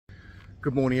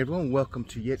Good morning everyone, welcome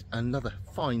to yet another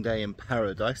fine day in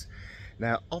paradise.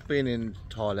 Now I've been in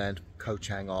Thailand, Koh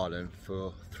Chang Island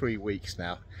for 3 weeks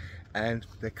now, and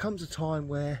there comes a time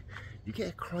where you get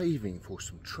a craving for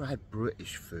some trad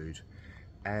British food,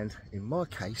 and in my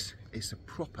case it's a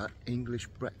proper English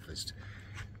breakfast,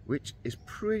 which is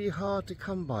pretty hard to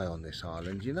come by on this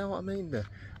island. You know what I mean? The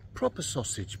proper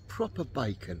sausage, proper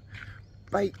bacon,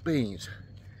 baked beans,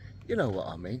 you know what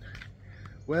I mean.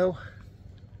 Well,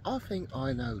 I think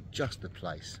I know just the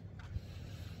place.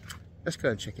 Let's go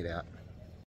and check it out.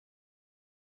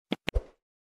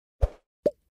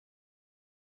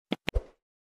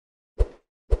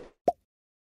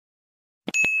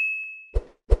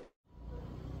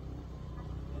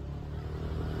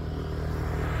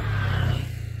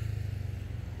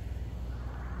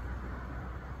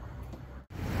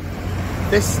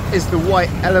 This is the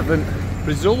White Elephant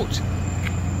Resort,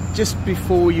 just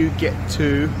before you get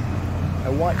to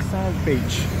a white sand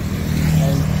beach.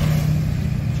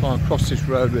 And try and cross this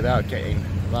road without getting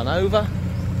run over.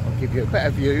 I'll give you a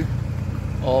better view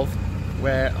of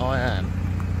where I am.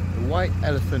 The White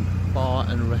Elephant Bar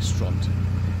and Restaurant,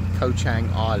 Koh Chang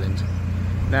Island.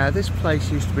 Now this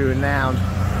place used to be renowned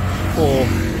for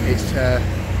its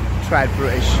trad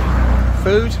British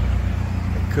food.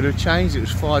 It could have changed. It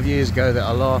was 5 years ago that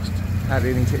I last had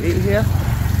anything to eat here.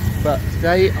 But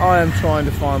today I am trying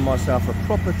to find myself a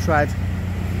proper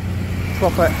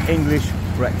English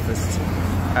breakfast,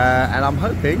 and I'm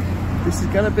hoping this is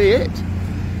going to be it.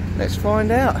 Let's find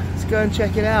out. Let's go and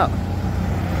check it out.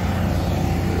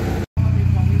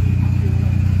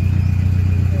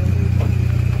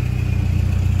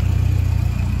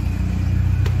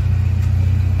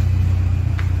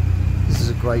 This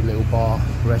is a great little bar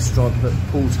restaurant, but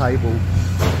pool table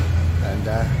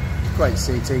and great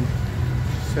seating.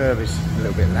 Service a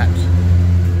little bit lax.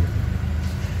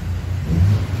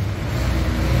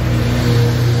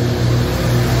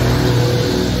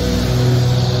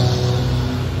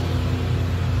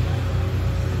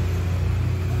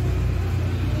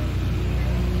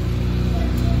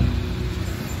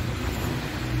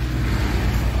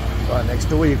 Right next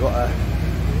door you've got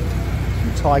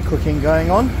some Thai cooking going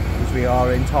on, because we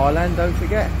are in Thailand, don't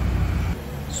forget.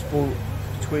 Sport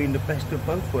between the best of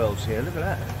both worlds here, look at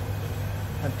that.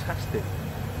 Fantastic.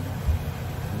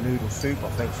 Noodle soup I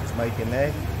think she's making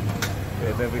there.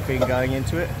 Bit of everything going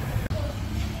into it.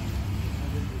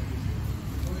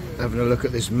 Having a look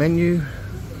at this menu.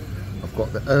 I've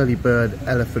got the early bird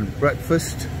elephant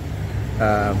breakfast.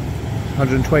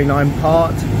 129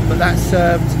 part, but that's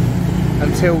served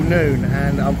until noon,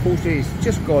 and unfortunately it's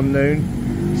just gone noon,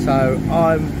 so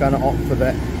I'm going to opt for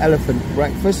the elephant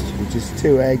breakfast, which is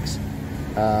 2 eggs,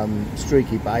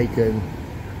 streaky bacon.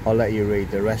 I'll let you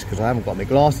read the rest because I haven't got my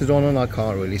glasses on and I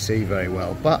can't really see very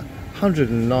well. But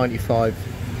 185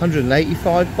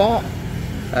 baht,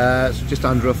 it's just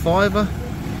under a fiver.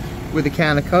 With a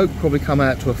can of Coke, probably come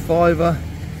out to a fiver.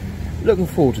 Looking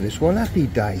forward to this one. Happy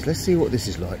days. Let's see what this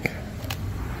is like.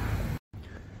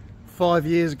 5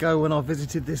 years ago when I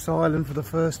visited this island for the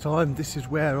first time, this is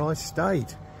where I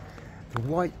stayed. The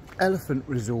White Elephant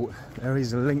Resort. There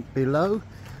is a link below.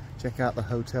 Check out the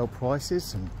hotel prices,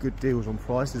 some good deals on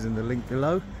prices in the link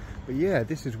below. But yeah,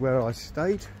 this is where I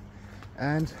stayed,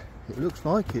 and it looks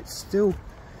like it's still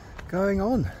going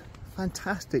on.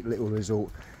 Fantastic little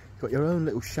resort. Got your own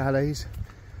little chalets,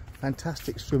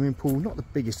 fantastic swimming pool, not the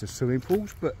biggest of swimming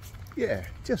pools, but yeah,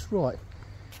 just right.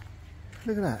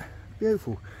 Look at that,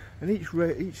 beautiful. And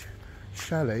each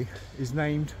chalet is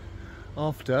named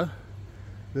after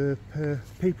the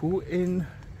people in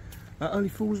Only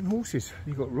Fools and Horses.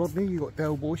 You've got Rodney, you've got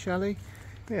Del Boy Chalet,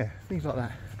 yeah, things like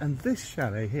that. And this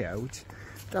chalet here, which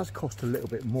does cost a little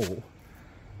bit more,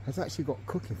 has actually got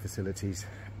cooking facilities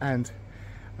and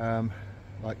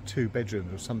like 2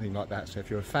 bedrooms or something like that. So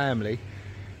if you're a family,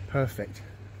 perfect.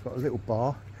 Got a little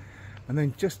bar, and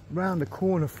then just round the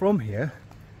corner from here,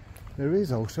 there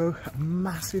is also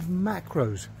massive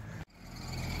macros.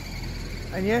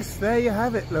 And yes, there you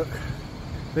have it, look.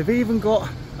 They've even got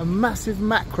a massive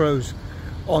macros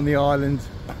on the island.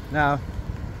 Now,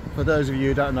 for those of you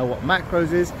who don't know what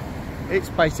macros is, it's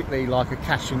basically like a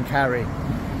cash and carry. You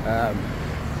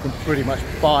can pretty much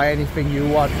buy anything you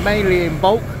want, mainly in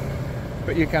bulk,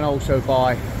 but you can also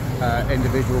buy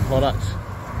individual products,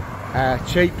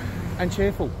 cheap and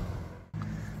cheerful.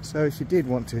 So if you did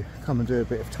want to come and do a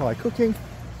bit of Thai cooking,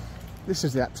 this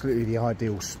is absolutely the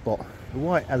ideal spot. The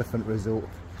White Elephant Resort.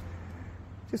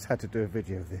 Just had to do a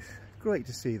video of this. Great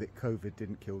to see that COVID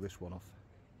didn't kill this one off.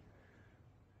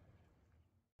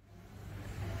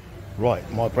 Right,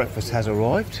 my breakfast has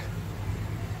arrived.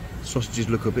 Sausages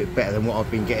look a bit better than what I've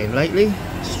been getting lately.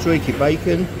 Streaky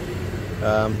bacon,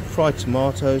 fried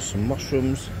tomatoes, some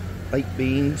mushrooms, baked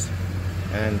beans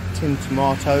and tinned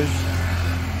tomatoes.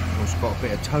 Also got a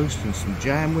bit of toast and some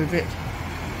jam with it.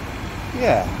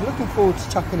 Yeah, looking forward to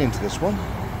tucking into this one.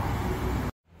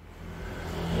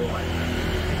 Right.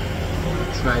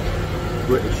 Trad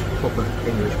British proper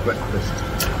English breakfast.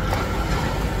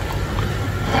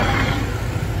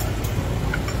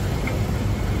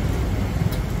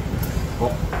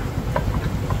 Hot.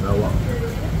 You know what?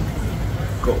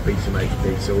 Got to be some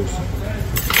HP sauce.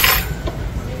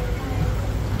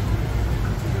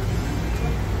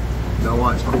 You know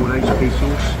why it's called HP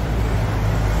sauce?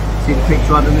 See the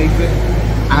picture underneath it?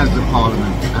 As the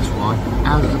Parliament, that's why.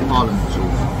 As the Parliament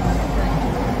sauce.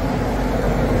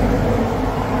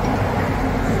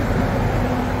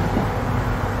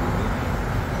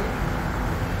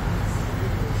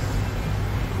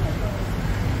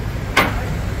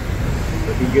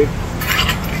 Looking good.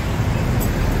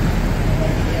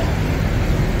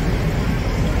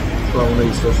 Try one of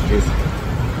these sausages.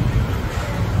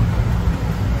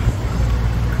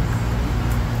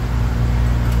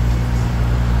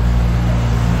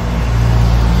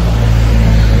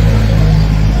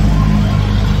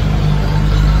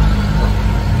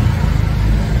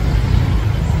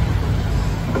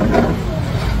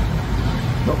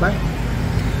 Not bad.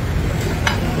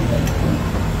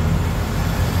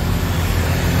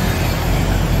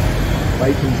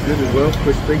 Bacon's good as well,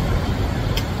 crispy,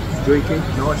 streaky,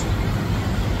 nice.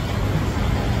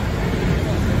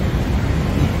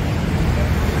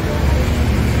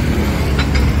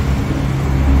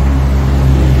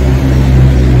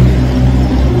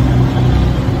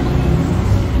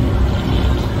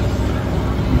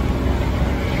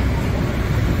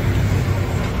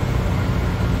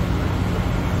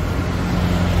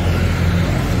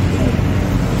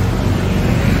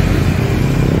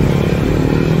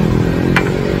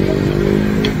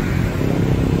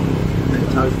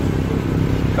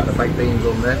 Cut the baked beans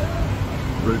on there,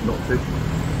 rude not to.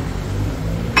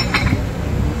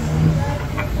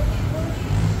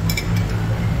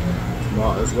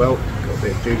 Tomato as well, got a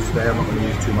bit of juice there, I'm not going to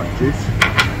use too much juice.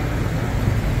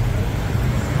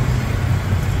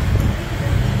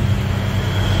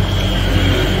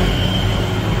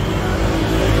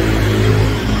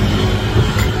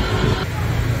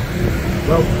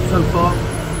 Well, so far,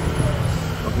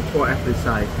 I can quite happily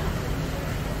say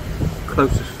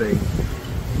closest thing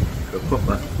to a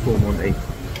proper full Monty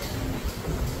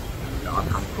that I've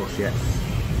come across yet.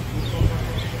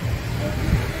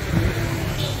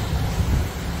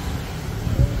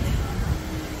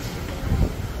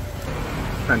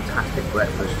 Fantastic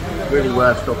breakfast. Really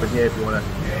worth stopping here if you want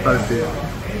to go to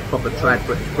proper trad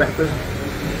British breakfast.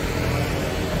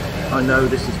 I know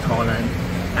this is Thailand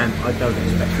and I don't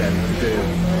expect them to do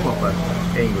proper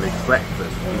English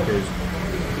breakfast because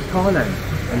it's Thailand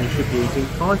and you should be eating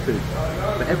Thai food.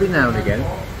 But every now and again,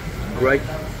 it's great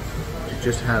to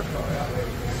just have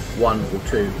one or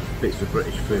two bits of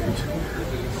British food.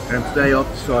 And today I've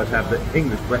decided to have the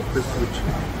English breakfast, which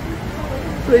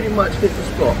pretty much hit the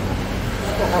spot.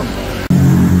 Spot on.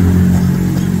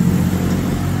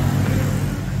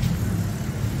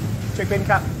 Chicken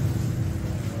cup.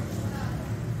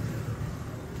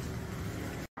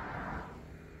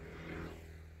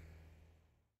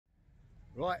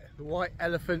 Right, the White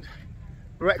Elephant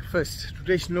breakfast,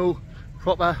 traditional,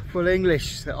 proper, full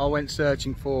English that I went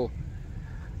searching for.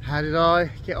 How did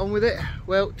I get on with it?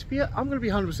 Well, I'm going to be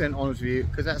 100% honest with you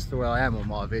because that's the way I am on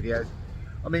my videos.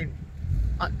 I mean,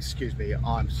 excuse me,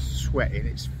 I'm sweating.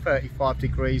 It's 35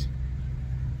 degrees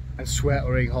and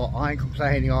sweating hot. I ain't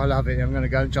complaining. I love it. I'm going to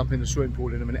go and jump in the swimming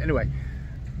pool in a minute. Anyway,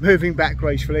 moving back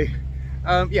gracefully.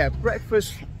 Yeah,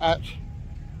 breakfast at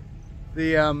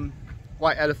the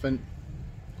White Elephant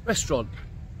restaurant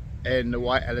in the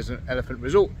White Elephant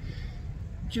Resort.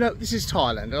 Do you know, this is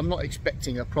Thailand. I'm not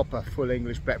expecting a proper full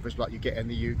English breakfast like you get in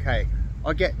the UK.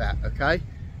 I get that, okay?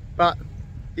 But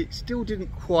it still didn't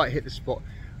quite hit the spot.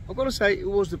 I've got to say, it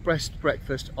was the best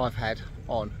breakfast I've had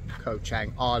on Koh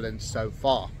Chang Island so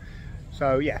far.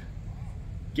 So yeah,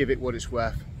 give it what it's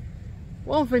worth.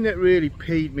 One thing that really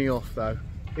peed me off though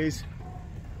is,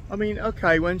 I mean,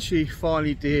 okay, when she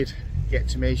finally did get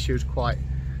to me, she was quite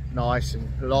nice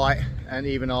and polite and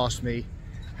even asked me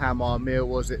how my meal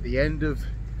was at the end of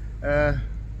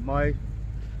my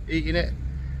eating it.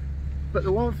 But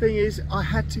the one thing is, I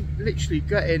had to literally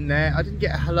get in there. I didn't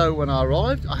get a hello when I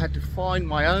arrived. I had to find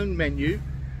my own menu.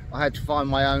 I had to find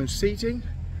my own seating.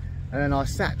 And then I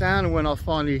sat down, and when I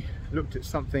finally looked at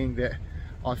something that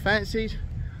I fancied,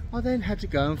 I then had to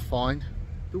go and find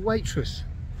the waitress.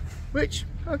 Which,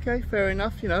 okay, fair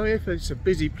enough, you know, if it's a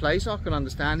busy place I can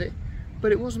understand it,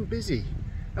 but it wasn't busy.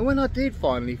 And when I did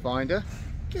finally find her,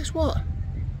 guess what?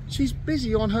 She's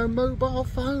busy on her mobile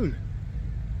phone.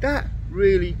 That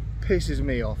really pisses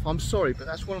me off. I'm sorry, but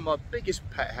that's one of my biggest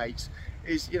pet hates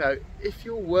is, you know, if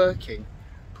you're working,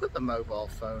 put the mobile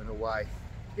phone away.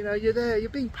 You know, you're there, you're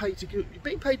being paid to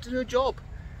do a job.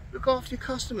 Look after your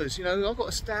customers. You know, I've got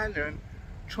to stand there and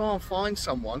try and find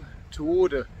someone to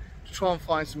order, to try and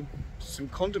find some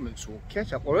condiments or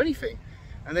ketchup or anything.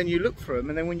 And then you look for them,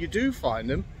 and then when you do find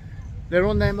them, they're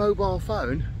on their mobile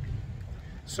phone.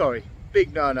 Sorry,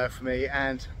 big no-no for me,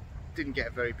 and didn't get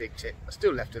a very big tip. I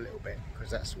still left a little bit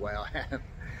because that's the way I am.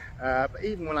 But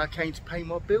even when I came to pay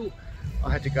my bill,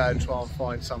 I had to go and try and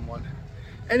find someone.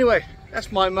 Anyway,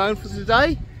 that's my moan for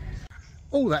today.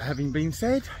 All that having been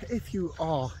said, if you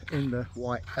are in the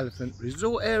White Elephant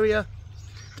Resort area,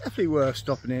 definitely worth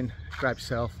stopping in, grab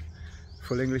yourself a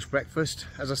full English breakfast.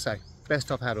 As I say,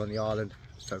 best I've had on the island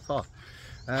so far.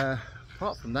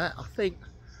 Apart from that, I think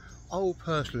I will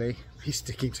personally be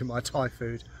sticking to my Thai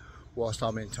food whilst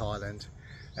I'm in Thailand,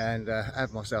 and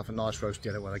have myself a nice roast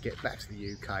dinner when I get back to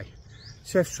the UK.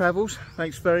 Chef's Travels,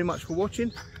 thanks very much for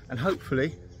watching, and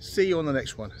hopefully see you on the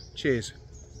next one. Cheers.